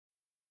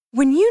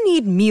When you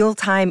need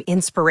mealtime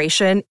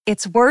inspiration,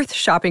 it's worth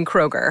shopping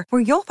Kroger,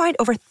 where you'll find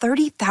over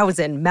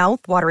 30,000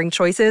 mouth-watering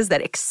choices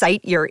that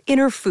excite your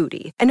inner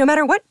foodie. And no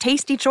matter what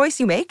tasty choice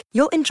you make,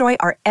 you'll enjoy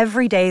our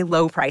everyday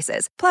low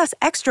prices, plus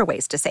extra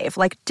ways to save,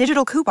 like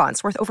digital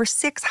coupons worth over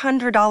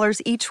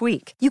 $600 each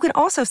week. You can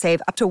also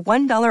save up to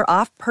 $1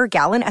 off per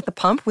gallon at the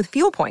pump with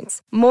fuel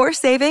points. More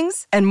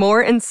savings and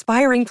more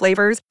inspiring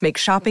flavors make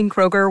shopping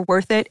Kroger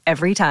worth it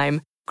every time.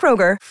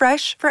 Kroger,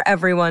 fresh for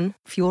everyone.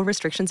 Fuel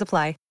restrictions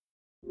apply.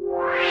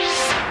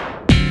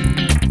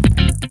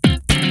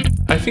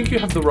 I think you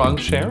have the wrong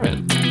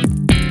Sharon.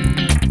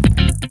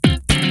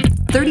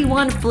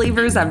 31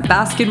 flavors at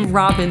Baskin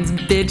Robbins,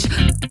 bitch.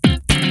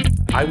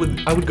 I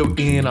would go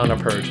in on a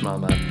purge,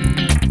 mama.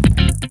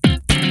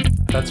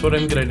 That's what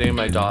I'm gonna name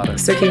my daughter.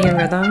 Circadian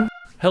rhythm.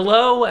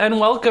 Hello and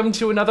welcome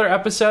to another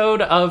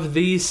episode of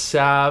the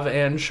Sav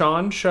and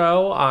Sean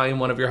Show. I'm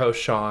one of your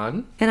hosts,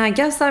 Sean. And I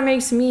guess that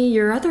makes me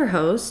your other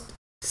host,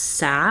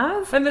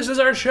 Sav. And this is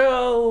our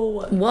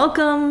show.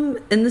 Welcome,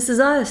 and this is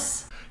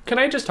us. Can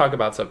I just talk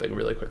about something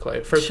really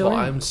quickly? First of all,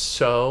 I'm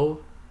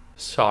so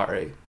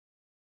sorry.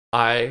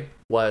 I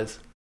was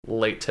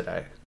late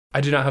today. I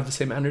do not have the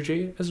same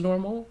energy as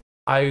normal.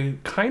 I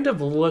kind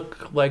of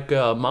look like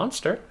a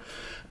monster.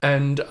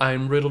 And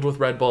I'm riddled with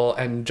Red Bull.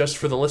 And just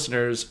for the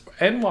listeners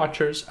and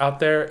watchers out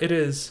there, it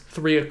is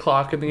 3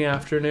 o'clock in the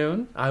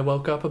afternoon. I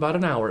woke up about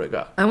an hour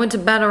ago. I went to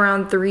bed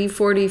around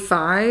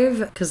 3:45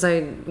 because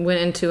I went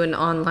into an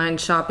online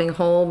shopping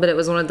hole. But it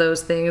was one of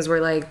those things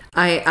where, like,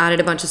 I added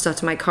a bunch of stuff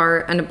to my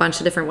cart and a bunch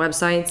of different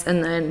websites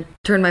and then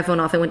turned my phone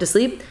off and went to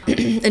sleep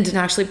and didn't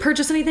actually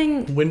purchase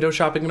anything. Window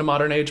shopping in a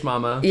modern age,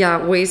 mama. Yeah,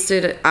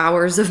 wasted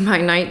hours of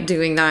my night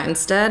doing that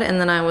instead.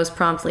 And then I was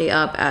promptly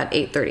up at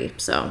 8:30.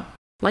 So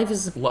life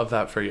is love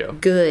that for you.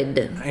 Good.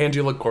 And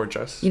you look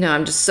gorgeous. You know,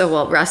 I'm just so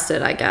well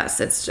rested, I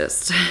guess. It's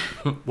just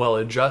well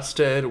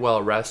adjusted,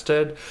 well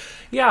rested.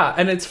 Yeah,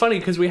 and it's funny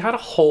because we had a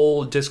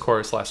whole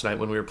discourse last night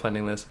when we were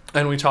planning this.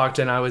 And we talked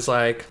and I was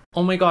like,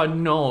 oh my God,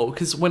 no.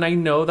 Because when I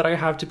know that I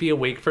have to be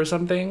awake for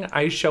something,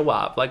 I show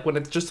up. Like when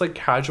it's just like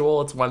casual,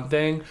 it's one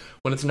thing.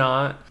 When it's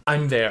not,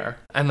 I'm there.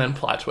 And then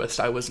plot twist,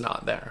 I was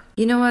not there.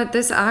 You know what?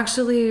 This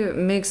actually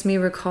makes me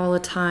recall a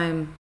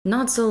time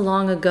not so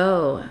long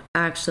ago,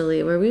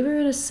 actually, where we were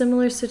in a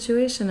similar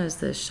situation as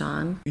this,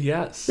 Sean.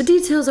 Yes. The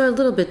details are a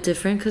little bit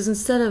different because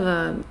instead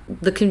of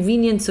the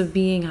convenience of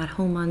being at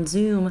home on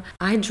Zoom,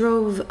 I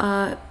drove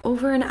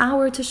over an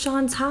hour to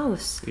Sean's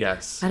house.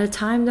 Yes. At a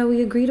time that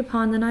we agreed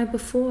upon the night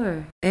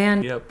before.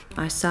 And yep.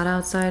 I sat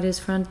outside his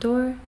front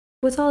door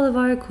with all of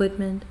our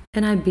equipment,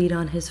 and I beat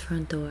on his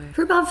front door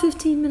for about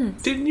 15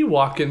 minutes. Didn't you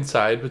walk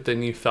inside, but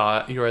then you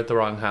thought you were at the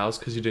wrong house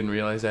because you didn't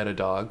realize I had a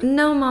dog?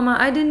 No, Mama,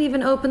 I didn't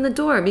even open the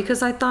door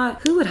because I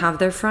thought, who would have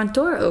their front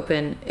door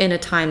open in a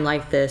time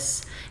like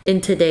this, in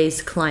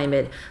today's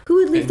climate? Who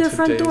would leave their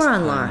front door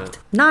unlocked?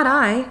 Not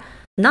I.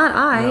 Not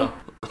I. No.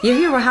 You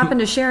hear what happened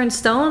to Sharon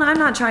Stone? I'm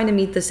not trying to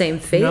meet the same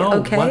fate, no,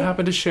 okay? What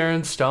happened to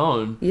Sharon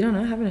Stone? You don't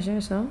know what happened to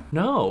Sharon Stone?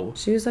 No.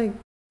 She was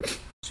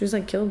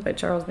like killed by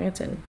Charles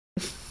Manson.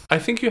 I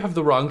think you have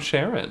the wrong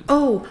Sharon.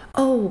 Oh,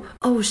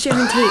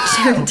 Sharon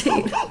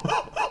Tate.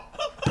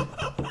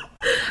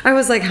 I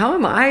was like, how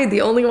am I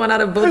the only one out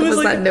of both of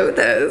us that know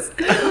this?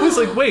 I was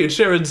like, wait,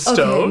 Sharon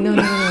Stone? Okay,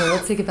 no.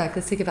 Let's take it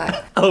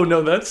back. Oh,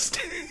 no, that's...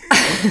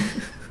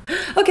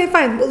 Okay,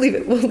 fine. We'll leave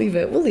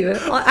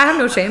it. I have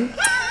no shame.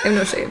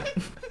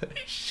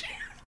 Sharon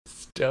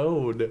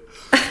Stone.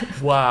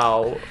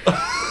 Wow.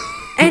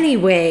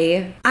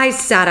 Anyway, I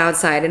sat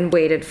outside and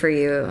waited for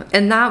you.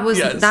 And that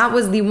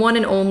was the one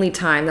and only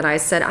time that I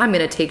said, I'm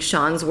going to take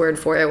Sean's word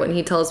for it when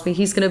he tells me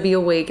he's going to be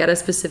awake at a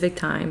specific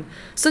time.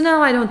 So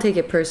now I don't take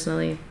it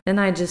personally.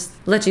 And I just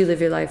let you live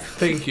your life.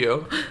 Thank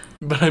you.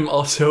 But I'm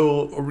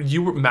also,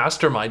 you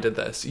masterminded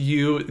this.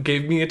 You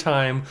gave me a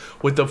time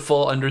with the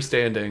full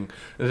understanding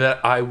that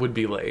I would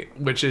be late,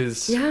 which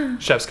is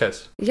chef's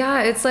kiss.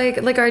 Yeah, it's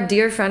like our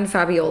dear friend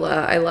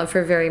Fabiola. I love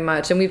her very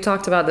much. And we've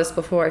talked about this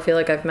before. I feel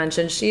like I've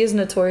mentioned she is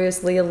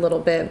notoriously a little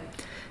bit,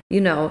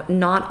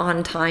 not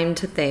on time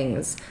to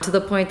things. To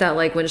the point that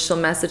like when she'll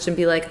message and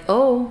be like,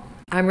 oh,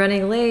 I'm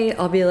running late,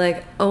 I'll be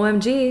like,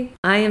 OMG,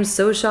 I am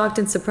so shocked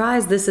and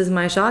surprised. This is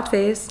my shocked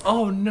face.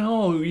 Oh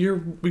no,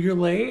 you're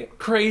late?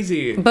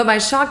 Crazy. But my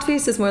shocked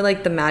face is more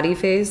like the Maddie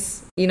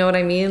face. You know what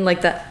I mean?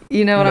 Like that,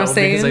 you know what I'm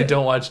saying? Because I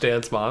don't watch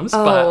Dance Moms.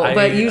 Oh,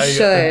 but you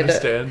should. I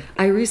understand.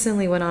 I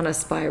recently went on a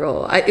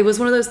spiral. It was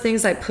one of those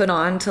things I put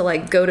on to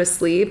like go to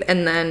sleep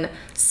and then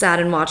sat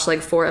and watched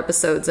like 4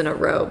 episodes in a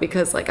row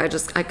because like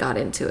I got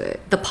into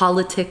it. The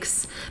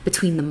politics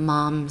between the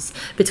moms,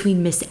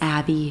 between Miss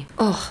Abby.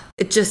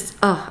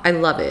 I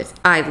love it.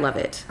 I love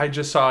it. I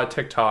just saw a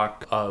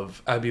TikTok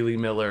of Abby Lee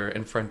Miller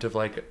in front of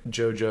like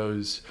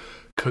JoJo's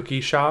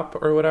cookie shop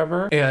or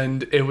whatever,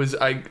 and it was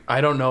I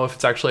don't know if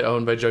it's actually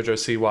owned by JoJo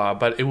Siwa,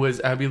 but it was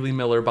Abby Lee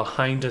Miller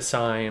behind a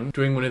sign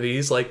doing one of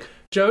these like,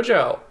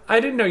 JoJo, I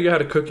didn't know you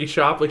had a cookie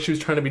shop. Like she was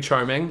trying to be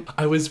charming.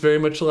 I was very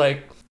much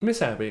like,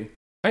 Miss Abby,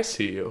 I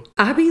see you.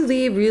 Abby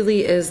Lee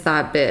really is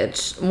that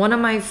bitch. One of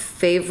my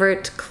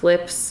favorite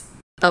clips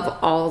of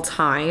all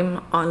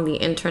time on the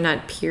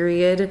internet,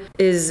 period,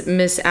 is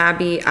Miss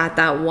Abby at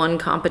that one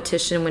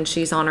competition when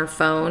she's on her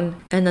phone.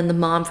 And then the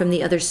mom from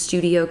the other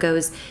studio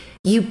goes,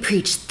 "You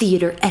preach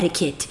theater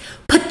etiquette.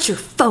 Put your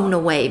phone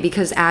away,"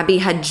 because Abby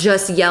had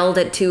just yelled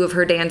at two of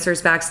her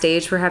dancers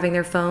backstage for having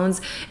their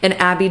phones, and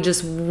Abby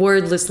just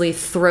wordlessly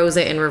throws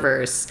it in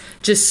reverse.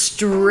 Just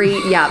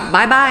straight, yeah,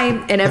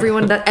 bye-bye. And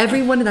everyone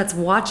that's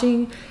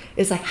watching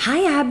is like,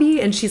 "Hi,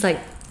 Abby," and she's like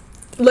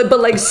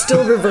but like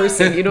still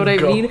reversing, you know what I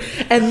mean?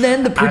 And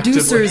then the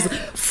producers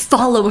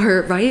follow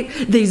her, right?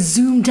 They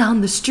zoom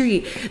down the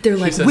street. They're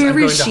like, "Where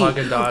is she?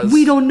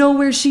 We don't know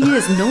where she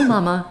is." "No,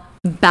 mama.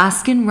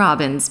 Baskin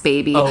Robbins,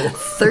 baby."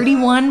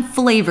 31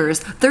 flavors,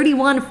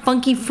 31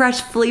 funky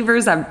fresh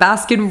flavors at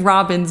Baskin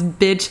Robbins,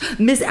 bitch.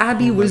 Miss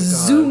Abby was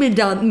zooming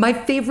down. My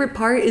favorite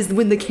part is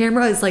when the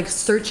camera is like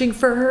searching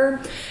for her,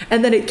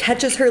 and then it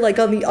catches her like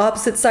on the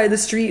opposite side of the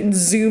street and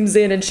zooms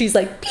in, and she's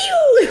like,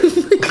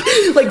 pew!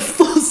 Like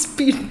full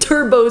speed,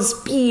 turbo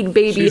speed,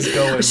 baby.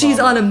 She's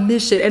on a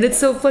mission. And it's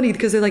so funny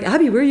because they're like,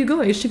 "Abby, where are you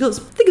going?" She goes,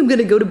 "I think I'm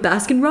gonna go to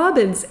Baskin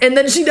Robbins." And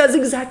then she does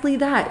exactly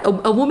that.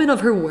 A woman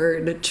of her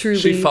word, truly.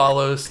 She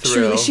follows through.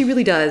 Truly, she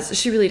really does.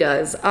 She really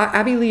does.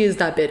 Abby Lee is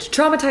that bitch.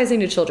 Traumatizing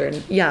to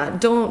children. Yeah,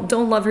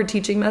 don't love her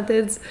teaching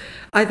methods.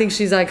 I think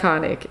she's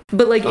iconic.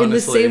 But like honestly, in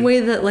the same way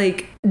that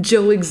like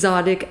Joe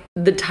Exotic,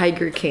 the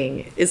Tiger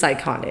King, is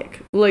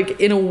iconic. Like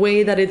in a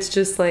way that it's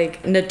just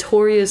like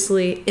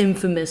notoriously,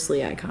 infamously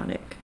iconic.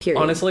 Period.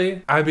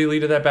 Honestly, Abby Lee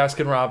to that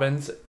Baskin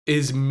Robbins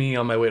is me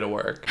on my way to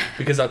work.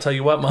 Because I'll tell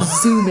you what, Mom.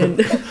 Zooming.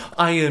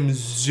 I am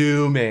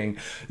zooming.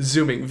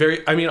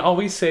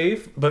 Always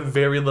safe, but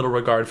very little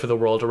regard for the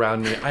world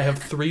around me. I have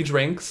 3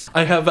 drinks.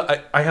 I have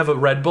a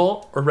Red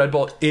Bull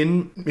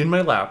in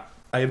my lap.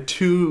 I have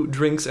 2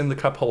 drinks in the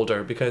cup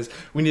holder because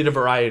we need a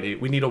variety.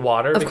 We need a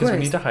water because we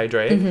need to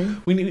hydrate.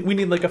 Mm-hmm. We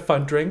need like a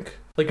fun drink,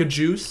 like a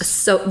juice.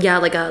 So yeah,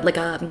 like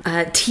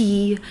a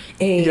tea,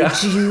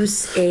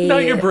 juice,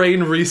 Not your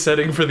brain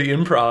resetting for the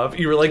improv.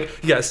 You were like,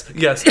 yes.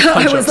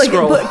 I was like,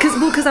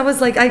 because I was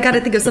like, I gotta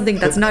think of something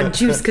that's not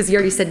juice because you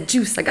already said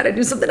juice. I gotta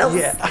do something else.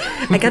 Yeah.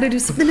 I gotta do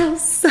something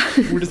else.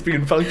 We're just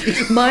being funky.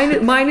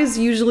 Mine is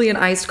usually an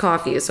iced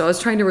coffee. So I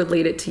was trying to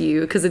relate it to you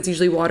because it's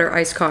usually water,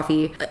 iced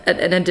coffee,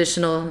 an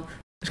additional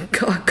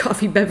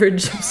coffee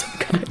beverage of some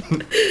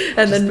kind,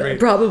 and then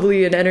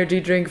probably an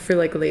energy drink for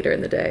like later in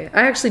the day.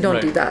 I actually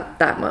don't do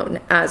that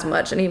as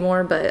much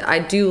anymore, but I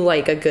do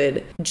like a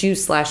good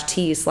juice /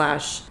 tea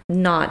 /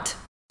 not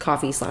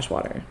coffee /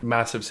 water.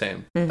 Massive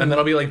same. Mm-hmm. And then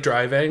I'll be like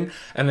driving,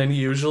 and then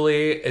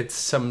usually it's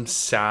some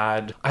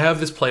sad. I have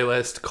this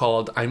playlist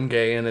called "I'm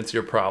Gay and It's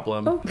Your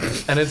Problem,"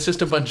 and it's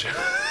just a bunch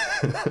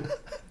of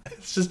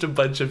it's just a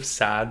bunch of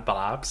sad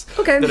bops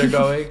that are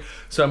going.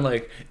 So I'm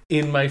like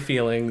in my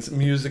feelings,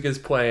 music is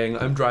playing.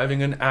 I'm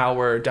driving an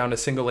hour down a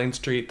single lane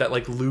street that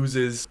like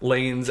loses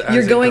lanes as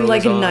you're going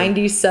like on.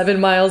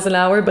 97 miles an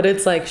hour, but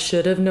it's like,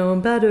 should have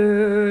known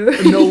better.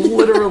 No,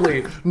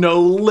 literally.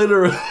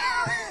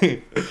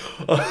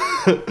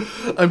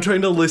 I'm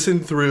trying to listen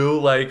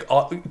through like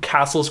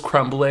Castles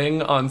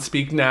Crumbling on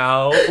Speak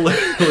Now.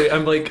 Literally,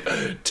 I'm like,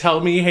 tell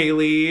me,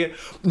 Haley,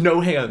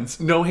 no hands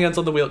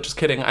on the wheel. Just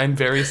kidding. I'm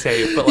very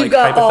safe, but like you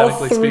got all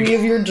 3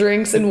 of your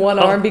drinks in one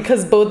arm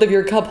because both of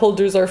your cup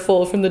holders are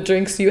full from the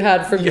drinks you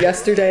had from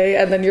yesterday,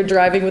 and then you're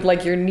driving with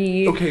like your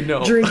knee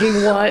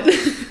drinking one.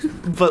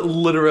 But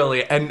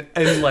literally, and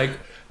like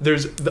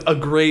there's a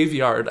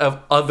graveyard of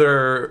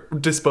other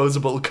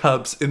disposable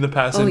cups in the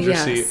passenger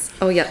seat.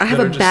 Oh yeah, I have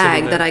a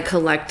bag that I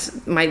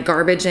collect my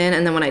garbage in,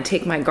 and then when I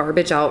take my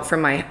garbage out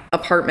from my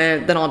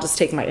apartment, then I'll just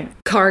take my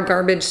car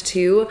garbage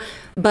too.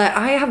 But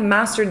I have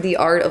mastered the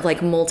art of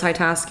like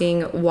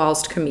multitasking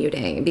whilst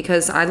commuting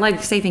because I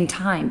like saving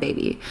time,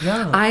 baby.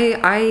 Yeah.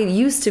 I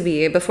used to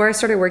be, before I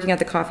started working at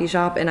the coffee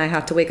shop and I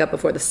had to wake up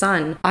before the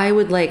sun, I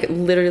would like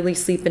literally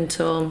sleep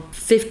until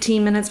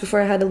 15 minutes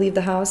before I had to leave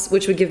the house,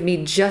 which would give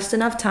me just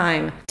enough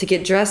time to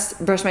get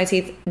dressed, brush my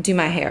teeth, do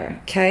my hair,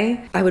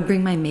 okay? I would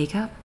bring my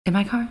makeup in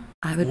my car.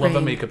 I would bring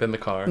a makeup in the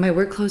car. My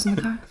work clothes in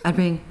the car. I'd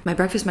bring my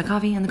breakfast, my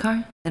coffee in the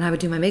car. And I would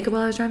do my makeup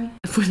while I was driving.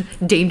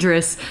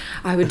 Dangerous.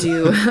 I'd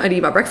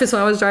eat my breakfast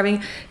while I was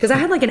driving. Because I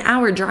had like an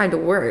hour drive to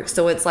work.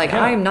 So it's like,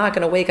 I'm not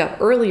going to wake up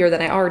earlier than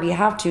I already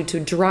have to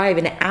drive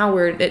an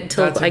hour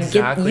until I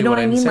get, you know what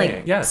I mean? Saying.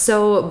 Like, yes.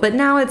 So, but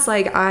now it's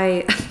like,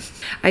 I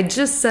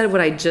just said what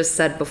I just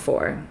said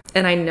before.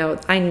 And I know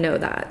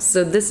that.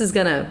 So this is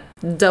going to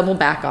double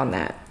back on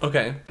that.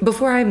 Okay.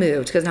 Before I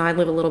moved, because now I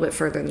live a little bit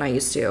further than I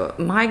used to,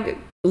 my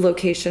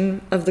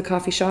location of the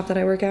coffee shop that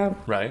I work at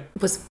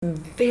was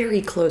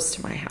very close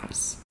to my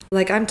house.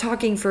 Like I'm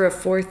talking for a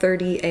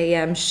 4:30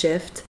 a.m.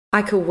 shift.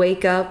 I could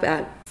wake up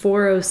at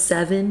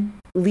 4:07,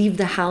 leave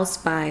the house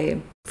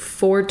by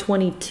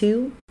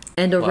 4:22,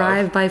 and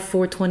arrive by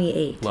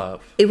 4:28.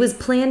 Love. It was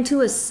planned to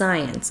a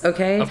science,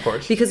 okay? Of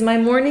course. Because my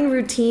morning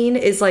routine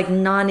is like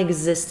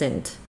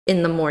non-existent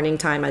in the morning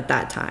time at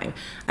that time.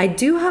 I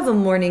do have a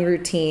morning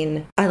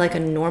routine. I like a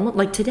normal,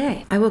 like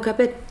today. I woke up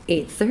at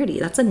 8:30.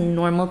 That's a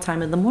normal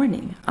time of the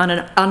morning on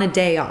a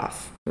day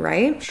off.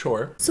 right?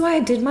 Sure. So I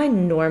did my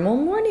normal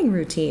morning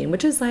routine,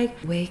 which is like,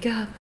 wake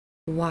up,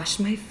 wash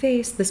my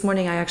face. This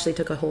morning I actually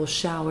took a whole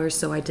shower,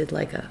 so I did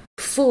like a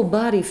full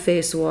body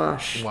face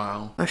wash.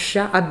 Wow.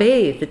 I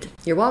bathed.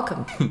 You're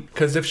welcome.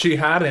 Because if she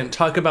hadn't,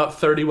 talk about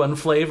 31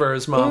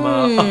 flavors,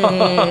 mama.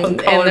 And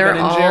they're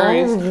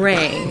all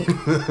rank.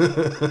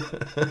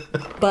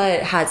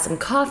 But had some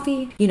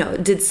coffee,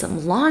 did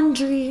some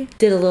laundry,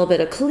 did a little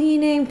bit of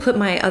cleaning, put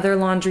my other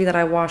laundry that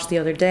I washed the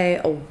other day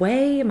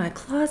away in my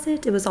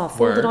closet. It was all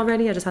folded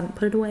already. I just hadn't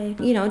put it away.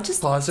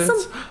 Just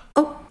closets.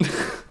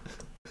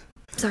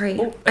 Sorry,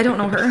 I don't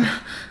know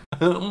her.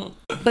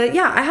 But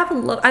yeah,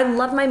 I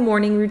love my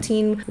morning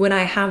routine when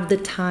I have the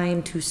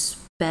time to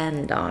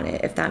spend on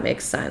it, if that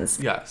makes sense.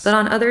 Yes. But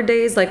on other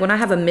days, like when I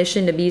have a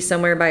mission to be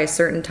somewhere by a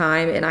certain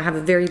time and I have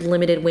a very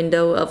limited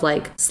window of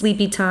like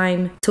sleepy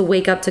time to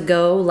wake up to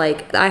go,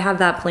 like I have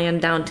that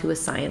planned down to a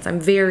science. I'm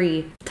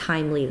very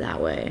timely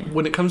that way.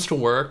 When it comes to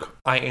work,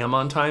 I am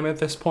on time at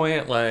this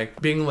point. Like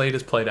being late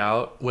is played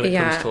out when it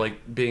comes to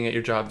like being at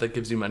your job that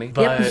gives you money.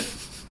 But yep.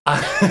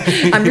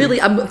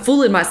 I'm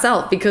fooling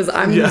myself because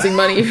I'm losing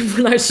money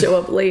when I show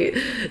up late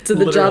to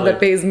the job that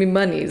pays me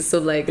money. So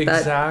like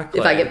that,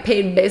 if I get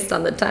paid based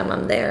on the time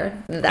I'm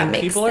there, that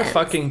makes sense. People are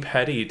fucking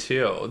petty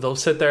too. They'll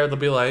sit there, they'll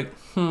be like,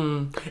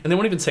 and they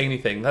won't even say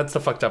anything. That's the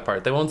fucked up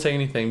part. They won't say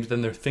anything, but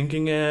then they're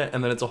thinking it,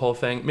 and then it's a whole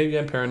thing. Maybe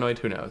I'm paranoid,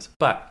 who knows?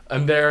 But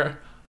I'm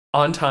there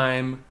on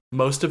time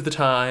most of the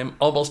time,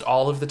 almost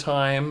all of the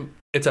time.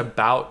 It's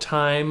about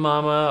time,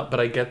 mama,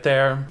 but I get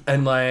there.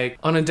 And like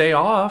on a day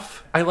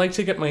off, I like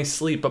to get my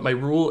sleep, but my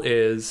rule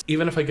is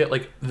even if I get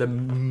like the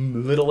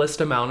littlest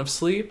amount of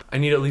sleep, I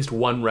need at least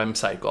 1 REM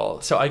cycle.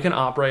 So I can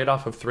operate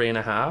off of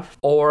 3.5,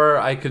 or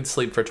I could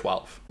sleep for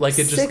 12. Like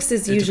it 6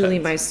 is usually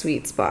my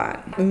sweet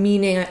spot,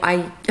 meaning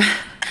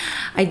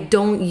I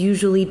don't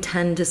usually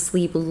tend to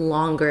sleep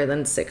longer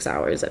than 6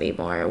 hours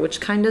anymore,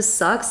 which kind of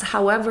sucks.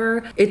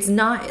 However, it's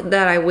not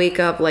that I wake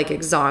up like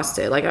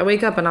exhausted. Like I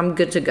wake up and I'm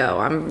good to go.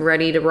 I'm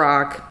ready to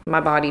rock. My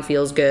body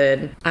feels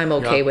good. I'm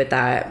okay with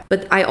that.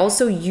 But I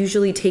also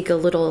usually take a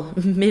little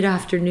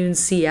mid-afternoon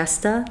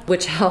siesta,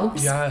 which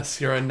helps. Yes,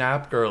 you're a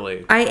nap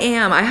girly. I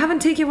am. I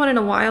haven't taken one in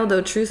a while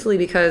though, truthfully,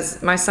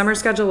 because my summer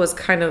schedule was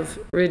kind of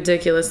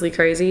ridiculously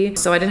crazy.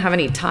 So I didn't have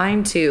any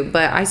time to,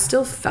 but I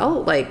still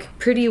felt like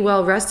pretty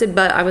well rested.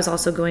 But I was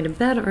also going to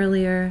bed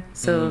earlier.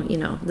 So,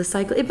 the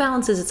cycle, it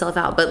balances itself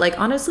out. But like,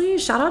 honestly,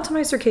 shout out to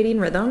my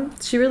circadian rhythm.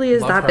 She really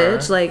is that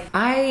bitch. Like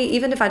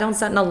even if I don't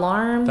set an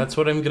alarm. That's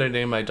what I'm going to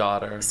name my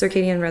daughter.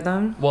 Circadian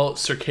rhythm? Well,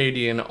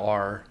 circadian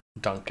R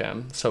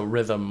Duncan. So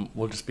rhythm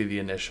will just be the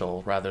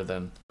initial rather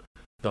than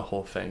the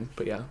whole thing.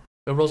 But yeah.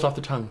 It rolls off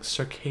the tongue.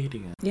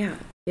 Circadian. Yeah.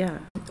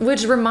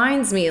 Which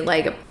reminds me,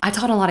 like, I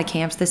taught a lot of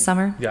camps this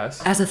summer.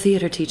 Yes. As a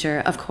theater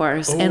teacher, of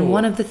course. Ooh. And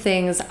one of the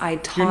things I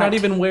taught... You're not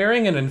even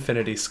wearing an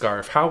infinity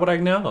scarf. How would I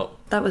know?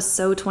 That was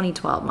so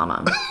 2012,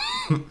 mama.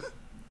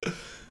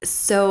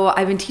 So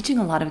I've been teaching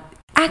a lot of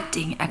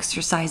acting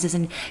exercises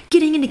and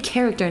getting into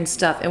character and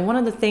stuff. And one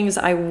of the things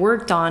I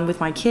worked on with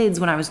my kids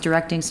when I was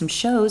directing some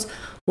shows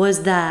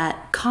was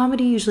that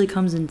comedy usually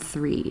comes in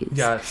 3s.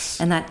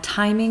 Yes. And that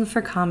timing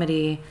for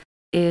comedy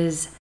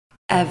is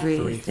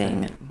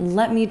everything.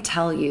 Let me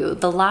tell you,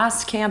 the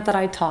last camp that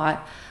I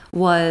taught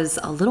was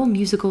a little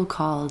musical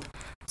called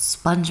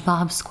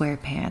SpongeBob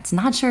SquarePants.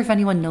 Not sure if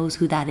anyone knows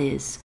who that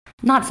is.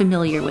 Not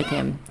familiar with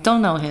him.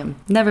 Don't know him.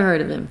 Never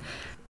heard of him.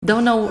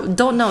 Don't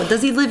know.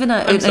 Does he live in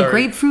a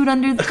grapefruit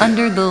under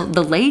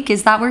the lake?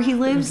 Is that where he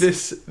lives?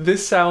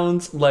 This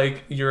sounds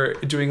like you're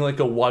doing like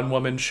a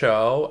one-woman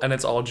show and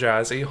it's all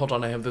jazzy. Hold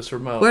on, I have this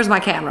remote. Where's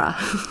my camera?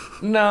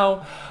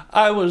 No,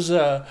 I was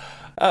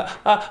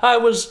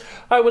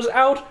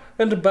out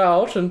and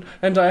about and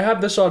I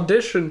had this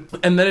audition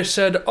and they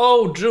said,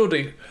 "Oh,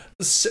 Judy,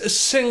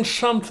 sing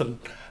something."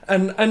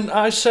 And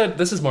I said,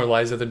 this is more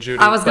Liza than Judy.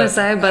 I was going to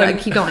say, but I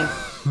keep going.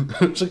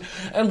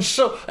 and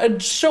so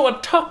I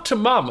talked to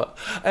Mama,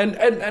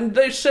 and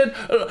they said,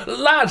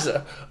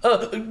 "Liza,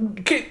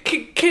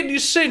 can you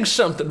sing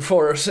something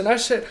for us?" And I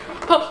said,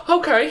 "Oh,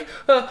 okay.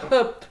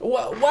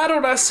 Why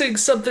don't I sing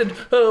something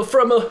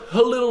from a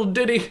little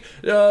ditty,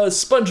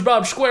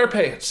 SpongeBob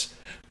SquarePants?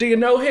 Do you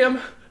know him?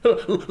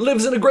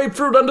 Lives in a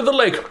grapefruit under the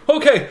lake.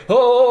 Okay.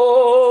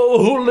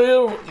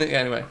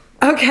 Anyway."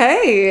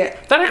 Okay.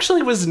 That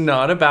actually was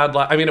not a bad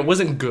line. I mean, it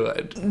wasn't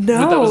good. No,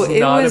 but that was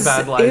not a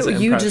bad Liza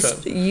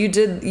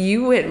impression.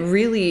 You went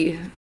really,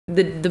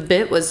 the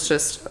bit was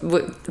just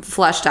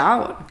fleshed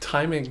out.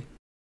 Timing.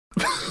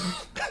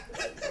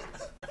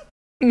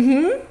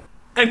 Mm-hmm.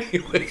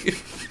 Anyway,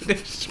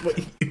 finish what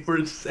you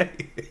were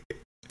saying.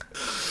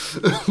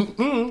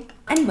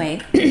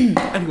 Anyway.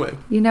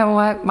 You know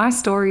what? My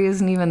story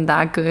isn't even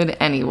that good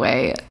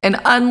anyway. And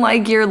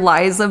unlike your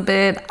Liza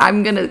bit,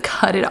 I'm gonna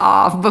cut it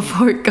off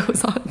before it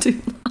goes on too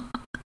long.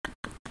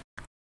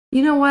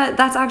 You know what?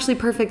 That's actually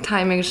perfect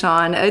timing,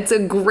 Sean. It's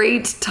a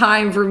great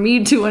time for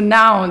me to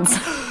announce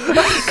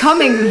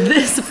coming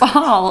this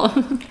fall.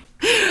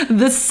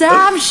 The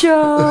Sam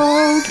Show.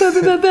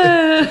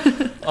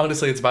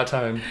 Honestly, it's about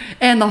time.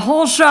 And the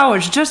whole show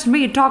is just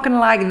me talking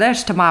like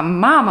this to my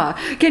mama.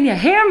 Can you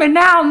hear me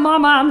now,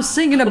 mama? I'm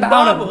singing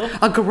about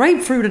a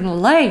grapefruit in a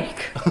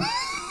lake.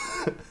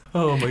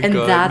 Oh my God. And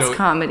that's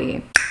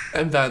comedy.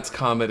 And that's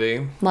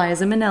comedy.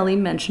 Liza Minnelli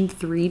mentioned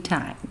 3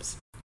 times.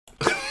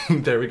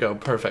 There we go.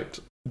 Perfect.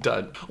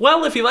 Done.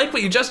 Well, if you like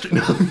what you just...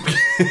 No, I'm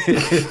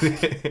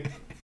kidding.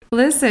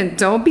 Listen,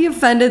 don't be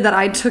offended that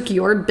I took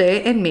your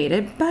bit and made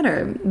it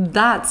better.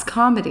 That's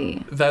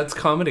comedy. That's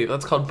comedy.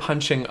 That's called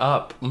punching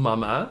up,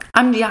 mama.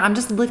 I'm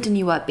just lifting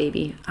you up,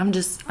 baby. I'm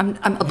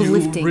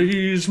uplifting. You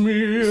raise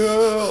me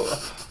up.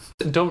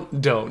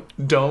 Don't do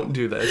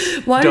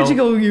this. Why did you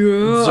go,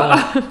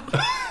 yeah?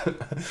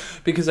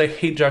 Because I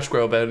hate Josh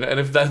Groban, and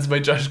if that's my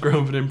Josh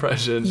Groban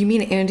impression... You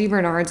mean Andy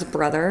Bernard's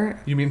brother?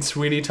 You mean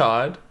Sweeney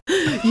Todd?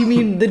 You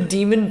mean the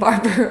demon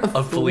barber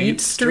of Fleet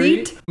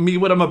Street? Me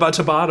when I'm about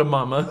to bottom,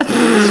 mama.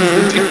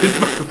 The demon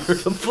barber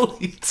of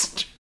Fleet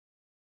Street.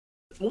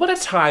 What a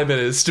time it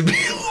is to be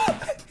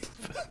alive.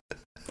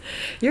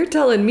 You're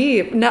telling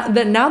me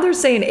now they're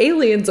saying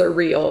aliens are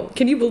real.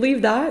 Can you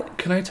believe that?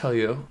 Can I tell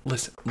you?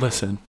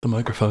 Listen. The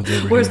microphone's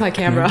over here. Where's my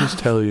camera? Can I just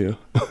tell you?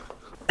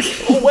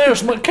 Oh,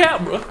 where's my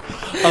camera?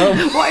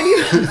 Why do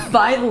you have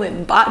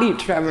violent body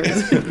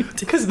tremors?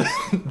 Because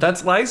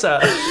that's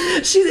Liza.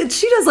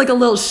 She does like a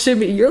little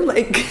shimmy. You're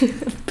like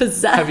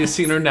possessed. Have you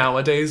seen her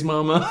nowadays,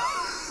 mama?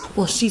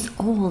 Well, she's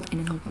old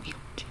and in a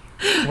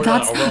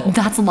wheelchair.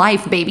 That's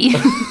life, baby.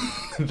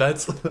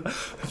 That's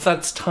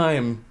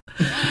time.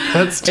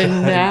 That's time.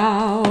 And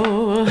now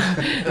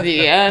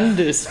the end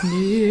is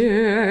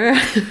near.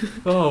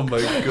 Oh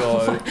my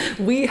God.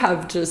 We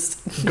have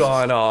just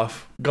gone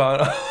off.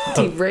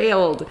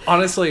 Derailed.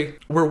 Honestly,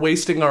 we're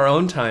wasting our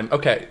own time.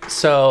 Okay,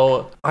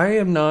 so I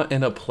am not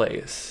in a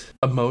place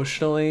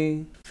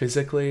emotionally,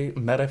 physically,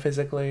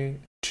 metaphysically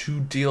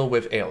to deal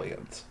with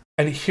aliens.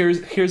 And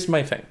here's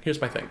my thing.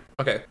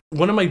 Okay.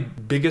 One of my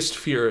biggest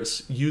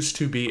fears used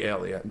to be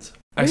aliens.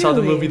 I saw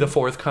the movie The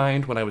Fourth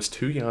Kind when I was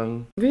too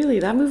young. Really?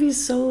 That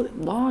movie's so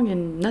long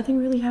and nothing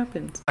really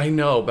happens. I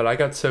know, but I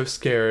got so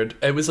scared.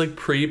 It was like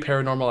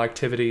pre-Paranormal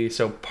Activity,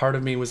 so part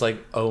of me was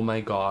like, oh my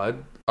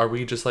God. Are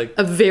we just like...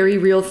 A very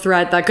real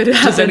threat that could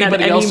happen Does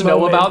anybody else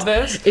know about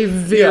this? A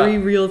very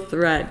real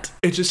threat.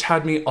 It just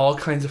had me all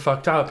kinds of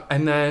fucked up.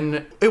 And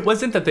then it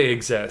wasn't that they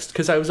exist,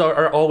 because I was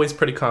always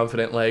pretty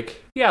confident,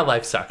 like, yeah,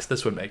 life sucks.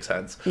 This would make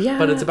sense. Yeah.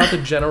 But it's about the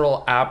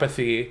general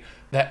apathy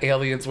that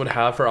aliens would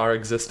have for our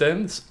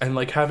existence, and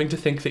like having to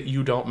think that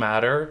you don't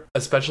matter,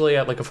 especially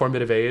at like a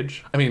formative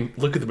age. I mean,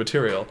 look at the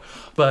material,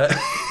 but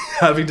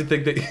having to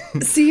think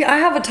that... See, I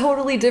have a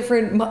totally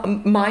different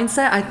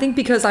mindset. I think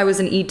because I was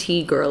an ET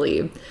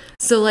girly.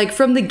 So like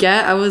from the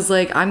get, I was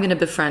like, I'm going to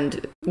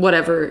befriend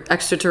whatever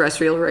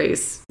extraterrestrial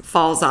race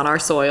falls on our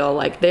soil.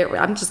 Like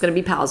I'm just going to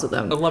be pals with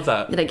them. I love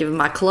that. I'm going to give them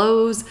my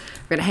clothes.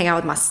 We're going to hang out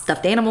with my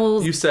stuffed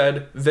animals. You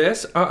said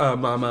this?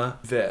 Mama,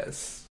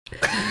 this.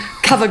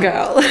 Cover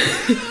girl.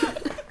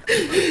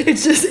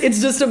 It's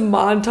just a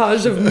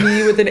montage of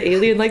me with an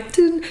alien like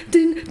dun,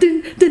 dun,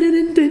 dun, dun,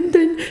 dun, dun, dun,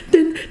 dun,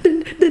 dun,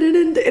 dun,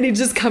 dun, dun, and he's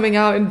just coming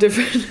out in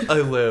different I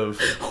live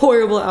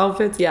horrible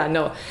outfits. Yeah,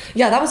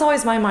 that was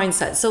always my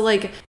mindset. So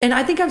like, and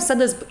I think I've said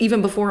this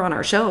even before on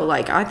our show,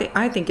 like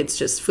I think it's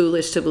just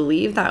foolish to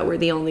believe that we're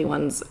the only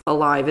ones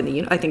alive in the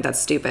universe. I think that's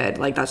stupid.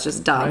 Like that's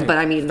just dumb. Right. But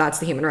I mean, that's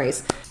the human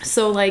race.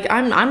 So like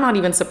I'm not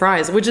even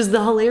surprised, which is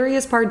the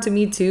hilarious part to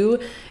me too,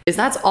 is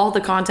that's all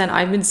the content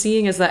I've been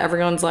seeing is that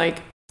everyone's like,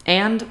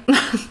 and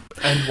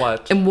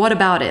what? And what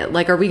about it?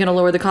 Like, are we going to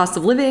lower the cost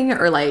of living?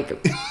 Or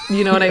like,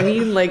 you know what I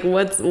mean? Like,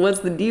 what's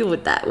the deal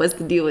with that? What's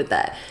the deal with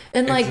that?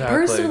 And like,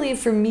 personally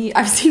for me,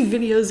 I've seen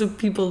videos of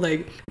people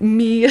like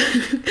me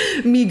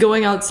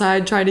going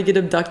outside trying to get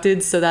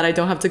abducted so that I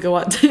don't have to go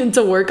out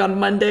to work on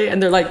Monday.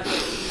 And they're like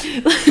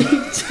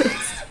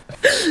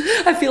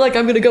I feel like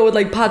I'm gonna go with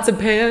like pots and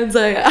pans.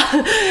 Like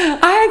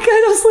I ain't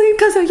get no sleep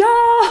because of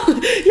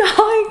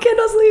y'all ain't get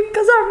no sleep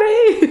because of me.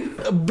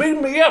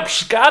 Beat me up,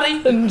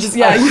 Scotty. And just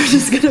you're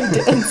just gonna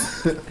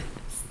dance.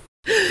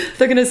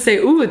 They're gonna say,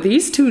 ooh,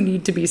 these two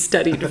need to be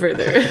studied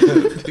further.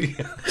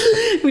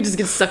 We just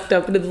get sucked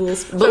up into the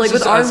little... But like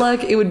with our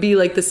luck, it would be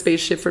like the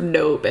spaceship from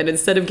Nope. And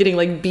instead of getting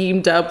like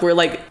beamed up, we're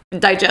like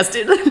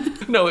digested.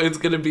 No, it's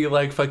gonna be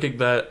like fucking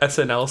the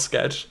SNL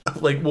sketch.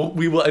 Like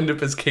we will end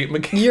up as Kate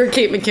McKinnon. You're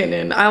Kate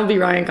McKinnon. I'll be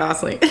Ryan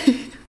Gosling.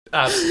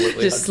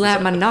 Absolutely. Just 100%.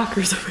 Slap my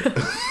knockers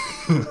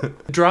around.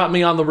 Drop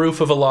me on the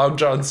roof of a Long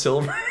John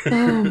Silver.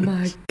 Oh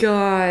my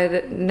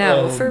God.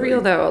 No, for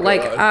real though. God.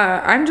 Like,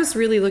 I'm just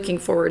really looking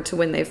forward to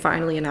when they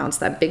finally announce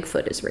that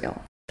Bigfoot is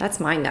real. That's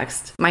my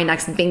next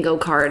bingo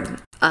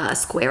card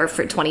square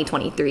for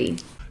 2023.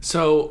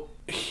 So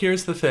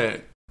here's the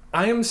thing.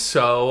 I am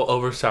so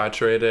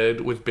oversaturated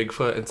with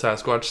Bigfoot and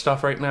Sasquatch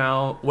stuff right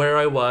now. Where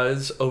I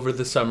was over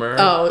the summer.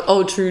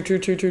 Oh, true.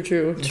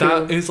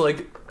 That is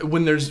like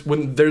when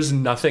there's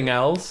nothing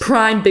else.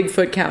 Prime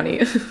Bigfoot County.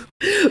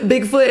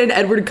 Bigfoot and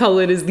Edward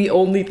Cullen is the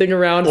only thing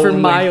around for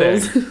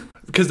miles.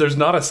 Because there's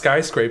not a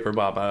skyscraper,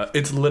 mama.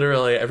 It's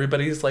literally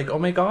everybody's like, oh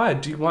my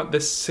God, do you want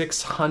this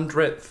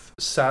 600th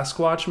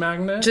Sasquatch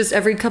magnet? Just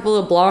every couple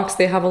of blocks,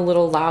 they have a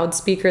little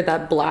loudspeaker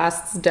that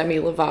blasts Demi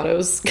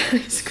Lovato's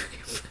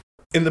skyscraper.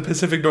 In the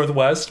Pacific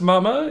Northwest,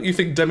 mama? You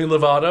think Demi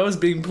Lovato is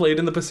being played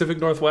in the Pacific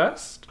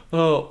Northwest?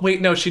 Oh,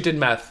 wait, no, she did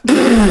meth.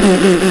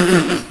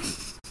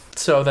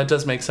 So that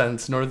does make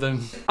sense.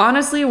 Northern.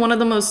 Honestly, one of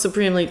the most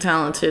supremely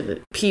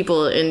talented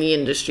people in the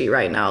industry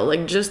right now.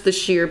 Like, just the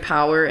sheer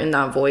power in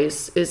that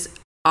voice is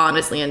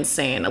honestly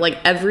insane. Like,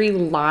 every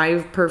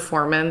live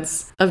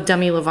performance of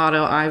Demi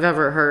Lovato I've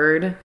ever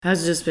heard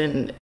has just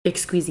been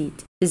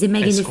exquisite. Is it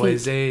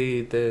magnifique?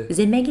 Is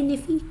it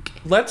magnifique?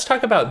 Let's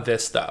talk about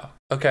this, though.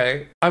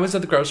 Okay, I was at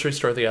the grocery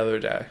store the other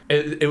day.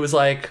 It was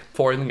like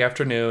 4 in the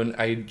afternoon.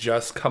 I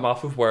just come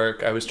off of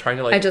work. I was trying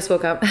to I just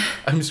woke up.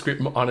 I'm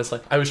screaming, honestly.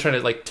 I was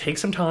trying to take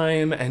some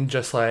time and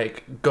just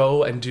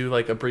go and do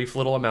a brief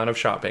little amount of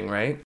shopping,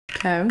 right?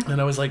 Okay. And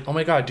I was like, oh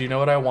my God, do you know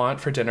what I want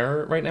for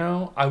dinner right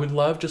now? I would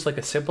love just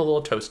a simple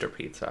little toaster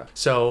pizza.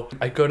 So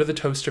I go to the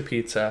toaster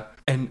pizza,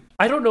 and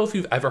I don't know if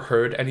you've ever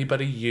heard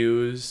anybody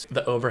use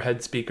the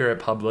overhead speaker at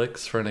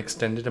Publix for an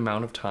extended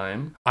amount of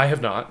time. I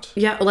have not.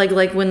 Yeah,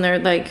 like when they're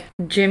like,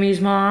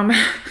 Jimmy's mom,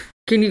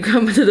 can you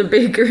come to the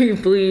bakery,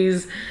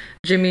 please?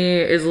 Jimmy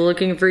is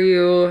looking for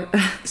you.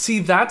 See,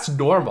 that's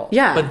normal.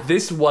 Yeah. But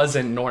this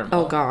wasn't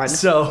normal. Oh, God.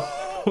 So...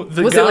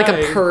 Was it like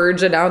a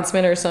purge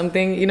announcement or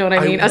something? You know what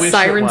I mean? A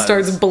siren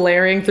starts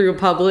blaring through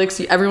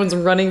Publix. Everyone's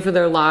running for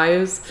their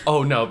lives.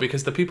 Oh no,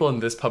 because the people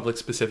in this Publix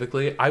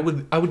specifically, I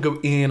would go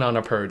in on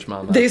a purge,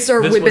 mama. They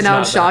start whipping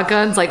out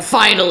shotguns like,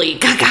 finally,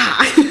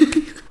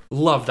 caca.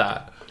 Love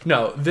that.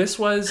 No, this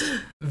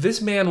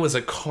man was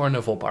a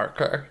carnival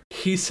barker.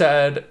 He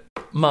said,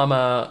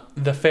 Mama,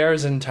 the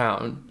fair's in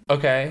town,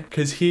 okay?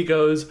 Because he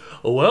goes,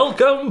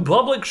 welcome,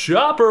 Publix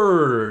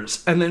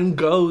shoppers! And then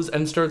goes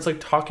and starts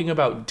talking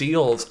about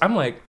deals. I'm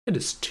like, it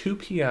is 2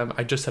 p.m.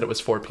 I just said it was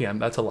 4 p.m.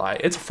 That's a lie.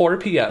 It's 4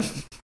 p.m.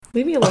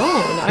 Leave me alone.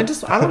 I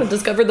want to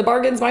discover the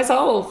bargains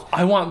myself.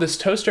 I want this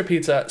toaster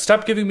pizza.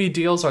 Stop giving me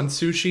deals on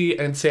sushi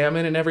and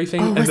salmon and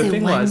everything. Oh, and was the it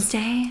thing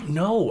Wednesday?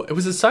 No, it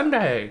was a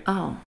Sunday.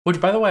 Oh. Which,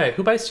 by the way,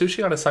 who buys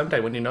sushi on a Sunday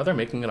when you know they're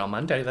making it on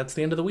Monday? That's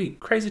the end of the week.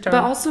 Crazy time.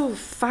 But also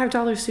 $5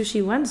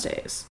 sushi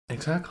Wednesdays.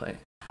 Exactly.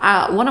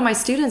 One of my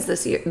students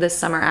this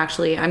summer,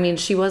 actually, I mean,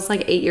 she was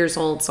 8 years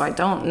old, so I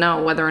don't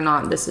know whether or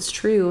not this is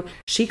true.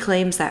 She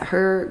claims that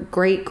her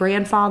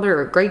great-grandfather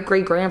or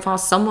great-great-grandfather,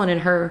 someone in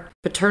her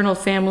paternal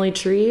family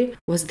tree,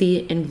 was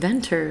the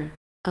inventor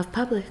of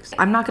Publix.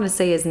 I'm not going to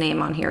say his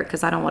name on here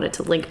because I don't want it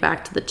to link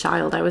back to the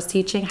child I was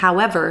teaching.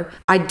 However,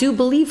 I do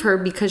believe her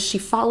because she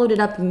followed it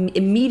up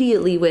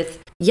immediately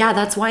with, yeah,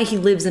 that's why he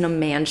lives in a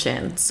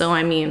mansion. So,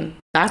 I mean,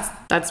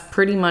 that's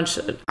pretty much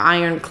an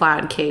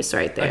ironclad case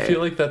right there. I feel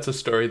like that's a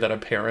story that a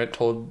parent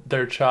told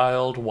their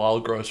child while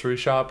grocery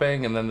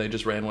shopping and then they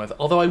just ran with.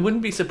 Although I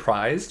wouldn't be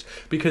surprised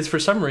because for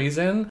some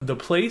reason, the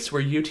place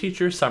where you teach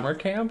your summer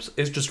camps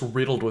is just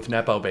riddled with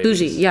Nepo babies.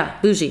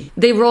 Bougie.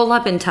 They roll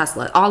up in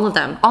Tesla. All of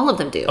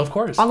them do. Of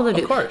course. All of them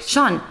do. Of course.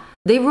 Sean,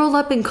 they roll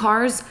up in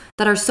cars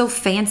that are so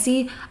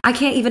fancy, I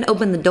can't even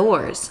open the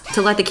doors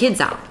to let the kids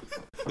out.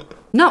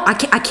 No, I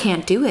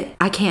can't do it.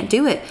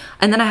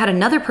 And then I had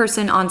another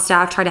person on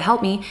staff try to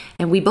help me,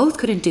 and we both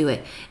couldn't do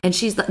it. And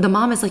the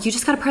mom is like, you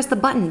just got to press the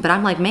button. But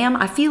I'm like, ma'am,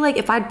 I feel like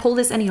if I pull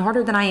this any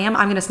harder than I am,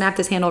 I'm going to snap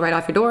this handle right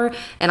off your door,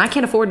 and I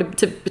can't afford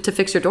to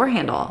fix your door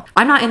handle.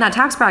 I'm not in that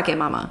tax bracket,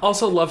 mama.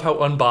 Also love how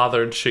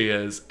unbothered she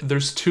is.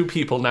 There's 2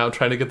 people now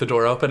trying to get the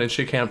door open, and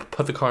she can't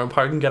put the car in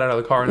park and get out of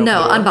the car and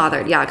No, open the door.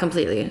 Unbothered. Yeah,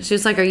 completely.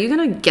 She's like, are you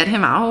going to get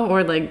him out?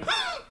 Or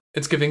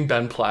It's giving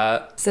Ben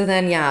Platt. So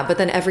then, but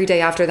then every day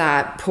after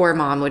that, poor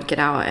mom would get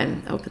out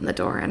and open the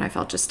door, and I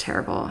felt just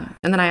terrible.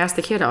 And then I asked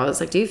the kid, I was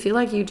like, do you feel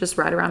like you just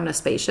ride around in a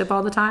spaceship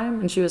all the time?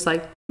 And she was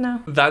like,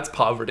 no. That's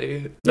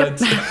poverty. Yep.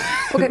 That's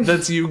okay.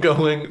 that's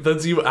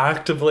you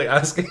actively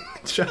asking.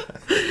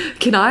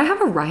 Can I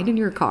have a ride in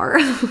your car?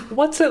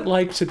 What's it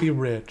like to be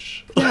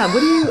rich?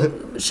 Yeah,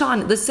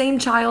 Sean, the same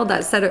child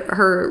that said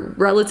her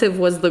relative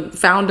was the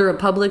founder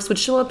of Publix would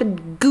show up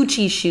in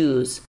Gucci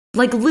shoes.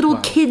 Little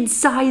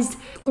kid-sized,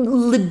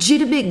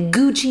 legitimate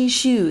Gucci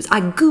shoes. I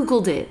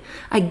Googled it.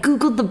 I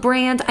Googled the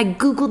brand. I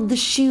Googled the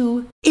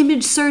shoe.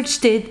 Image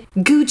searched it.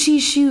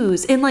 Gucci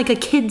shoes in a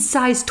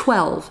kid-sized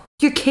 12.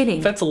 You're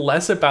kidding. That's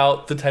less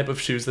about the type of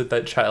shoes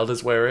that child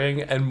is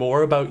wearing and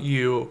more about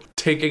you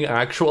taking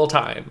actual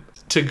time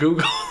to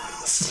Google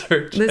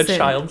search a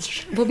child's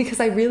shoes. Well, because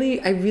I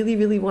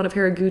really want a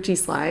pair of Gucci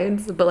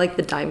slides, but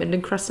the diamond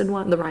encrusted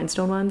one, the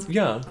rhinestone ones.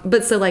 Yeah.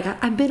 But so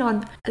I've been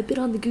on the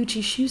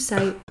Gucci shoe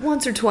site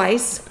once or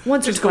twice.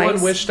 Just go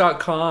on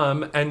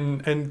wish.com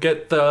and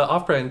get the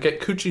off-brand,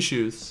 get Gucci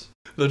shoes.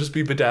 They'll just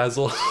be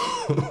bedazzled.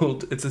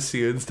 It's a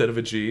C instead of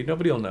a G.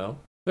 Nobody will know.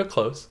 They're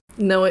close.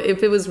 No,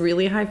 if it was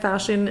really high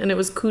fashion and it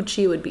was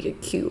Gucci, it would be a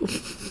Q.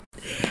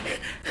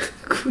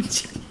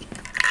 Gucci.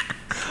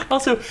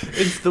 Also,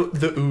 it's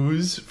the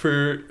ooze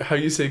for how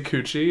you say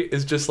coochie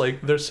is just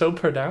they're so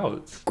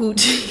pronounced.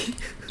 Gucci.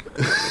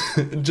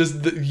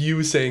 Just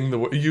you saying the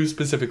word. You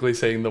specifically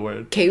saying the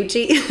word.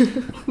 Keuchi?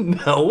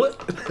 No,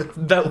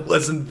 that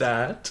wasn't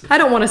that. I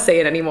don't want to say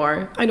it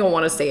anymore. I don't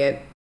want to say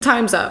it.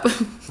 Time's up.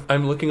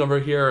 I'm looking over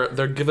here.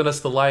 They're giving us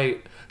the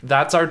light.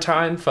 That's our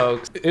time,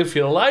 folks. If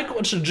you like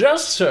what you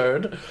just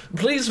heard,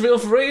 please feel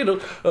free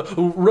to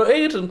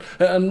rate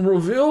and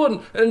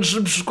review and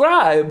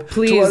subscribe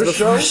please, to our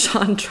before show.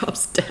 Sean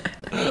drops dead.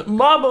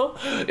 Mama,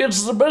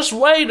 it's the best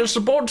way to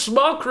support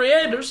small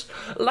creators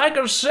like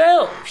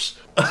ourselves.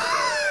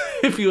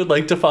 If you would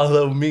like to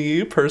follow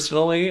me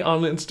personally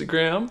on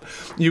Instagram,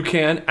 you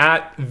can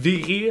at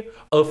the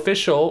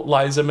official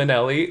Liza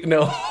Minnelli.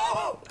 No.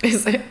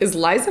 Is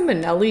Liza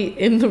Minnelli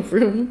in the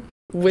room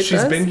with She's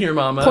us? been here,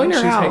 Mama. Point her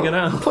She's out. hanging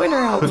out. Point her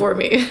out for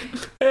me.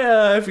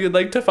 Yeah, if you'd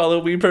like to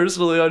follow me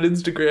personally on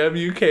Instagram,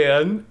 you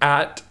can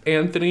at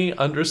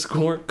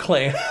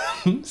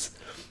Anthony_clams.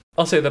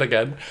 I'll say that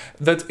again.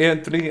 That's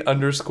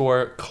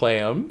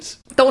Anthony_clams.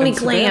 Tony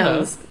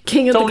Clams.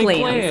 King of Tony the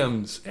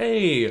clams. Clams.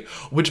 Hey.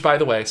 Which, by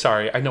the way,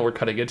 sorry, I know we're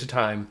cutting into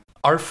time.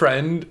 Our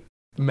friend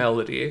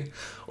Melody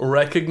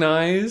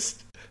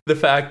recognized the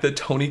fact that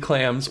Tony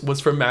Clams was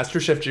from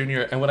MasterChef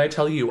Junior, and when I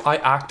tell you, I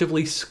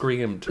actively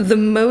screamed. The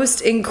most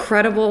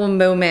incredible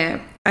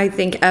moment, I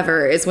think,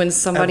 ever is when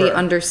somebody Ever.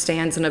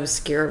 understands an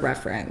obscure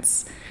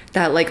reference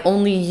that, like,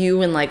 only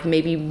you and, like,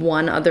 maybe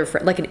one other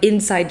friend, like an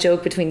inside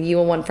joke between you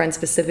and one friend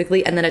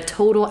specifically, and then a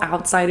total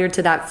outsider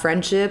to that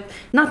friendship.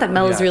 Not that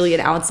Mel is Yes. really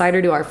an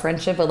outsider to our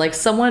friendship, but, like,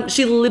 someone,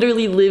 she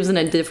literally lives in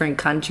a different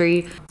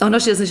country. Oh, no,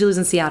 she doesn't. She lives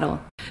in Seattle.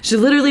 She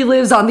literally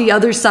lives on the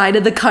other side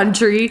of the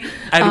country.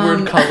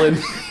 Edward Cullen.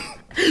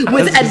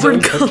 With As his own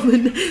Edward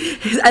Cullen.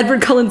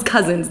 Edward Cullen's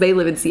cousins. They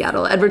live in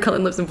Seattle. Edward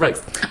Cullen lives in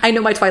France. Right. I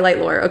know my Twilight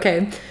lore,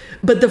 okay?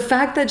 But the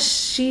fact that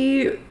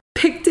she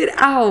picked it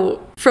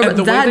out from And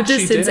the way that that she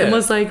distance did and it.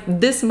 was like,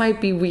 this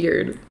might be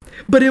weird.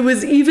 But it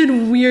was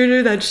even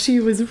weirder that she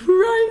was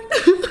right.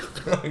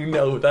 I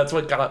know, that's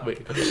what got me.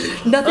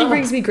 Nothing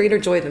brings me greater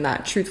joy than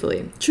that,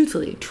 truthfully.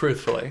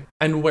 Truthfully.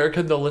 And where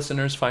could the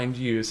listeners find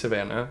you,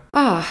 Savannah?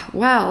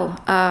 Well,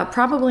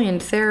 probably in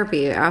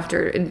therapy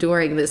after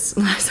enduring this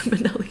Liza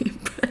Minnelli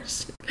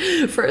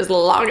impression for as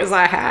long as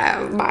I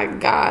have. My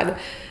God.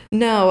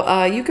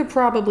 No, you could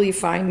probably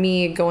find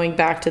me going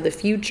back to the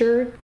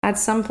future at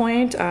some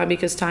point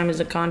because time is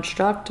a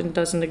construct and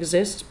doesn't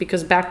exist.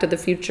 Because Back to the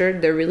Future,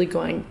 they're really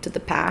going to the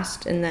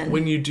past. And then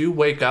When you do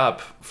wake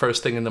up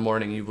first thing in the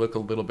morning, you look a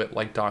little bit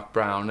like Doc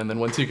Brown. And then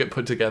once you get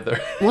put together...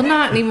 well,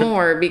 not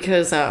anymore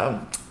because I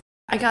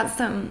got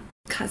some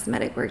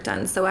cosmetic work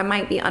done, so I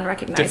might be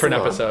unrecognizable. Different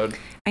episode.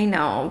 I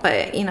know,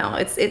 but you know,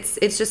 it's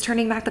just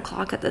turning back the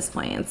clock at this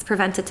point. It's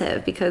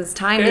preventative because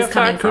time is If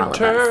coming I for all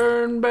could of us.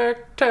 turn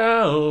back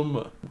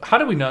time. How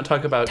do we not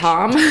talk about...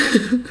 Tom,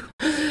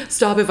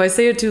 stop! If I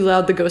say it too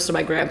loud, the ghost of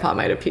my grandpa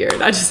might appear,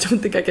 and I just don't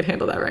think I can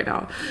handle that right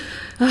now.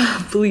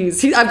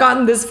 Please, I've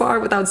gotten this far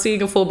without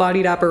seeing a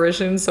full-bodied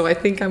apparition, so I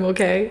think I'm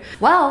okay.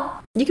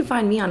 Well, you can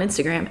find me on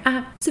Instagram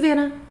at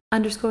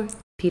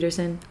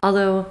Savannah_Peterson.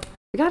 Although,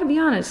 I gotta be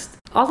honest,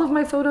 all of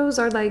my photos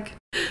are like,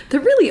 they're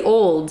really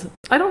old.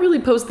 I don't really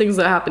post things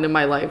that happen in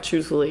my life,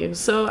 truthfully.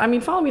 So, I mean,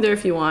 follow me there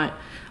if you want.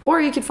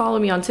 Or you can follow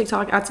me on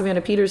TikTok at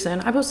Savannah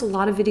Peterson. I post a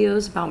lot of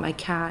videos about my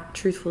cat,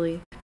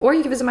 truthfully. Or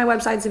you can visit my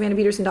website,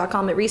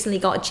 savannahpeterson.com. It recently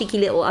got a cheeky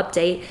little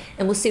update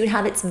and will soon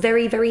have its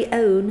very, very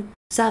own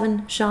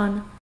Savin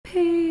Sean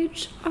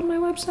page on my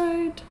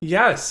website.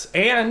 Yes,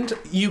 and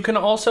you can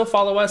also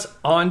follow us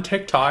on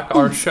TikTok,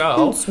 our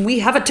show, We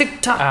have a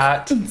TikTok.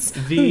 at gonna-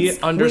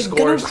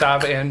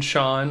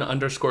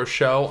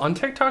 _Sav_and_Sean_show on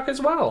TikTok as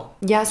well.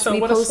 Yes, So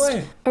we what a post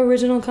slay.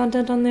 original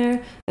content on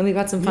there, and we've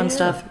got some fun Yeah.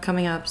 stuff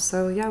coming up.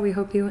 So yeah, we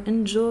hope you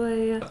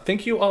enjoy.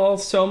 Thank you all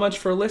so much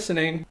for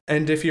listening.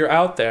 And if you're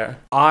out there,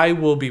 I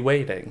will be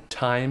waiting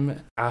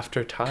time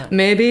after time.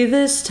 Maybe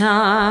this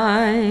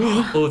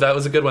time. Oh, that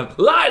was a good one.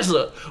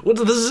 Liza with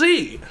the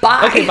Z.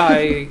 Bye. Okay,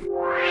 bye.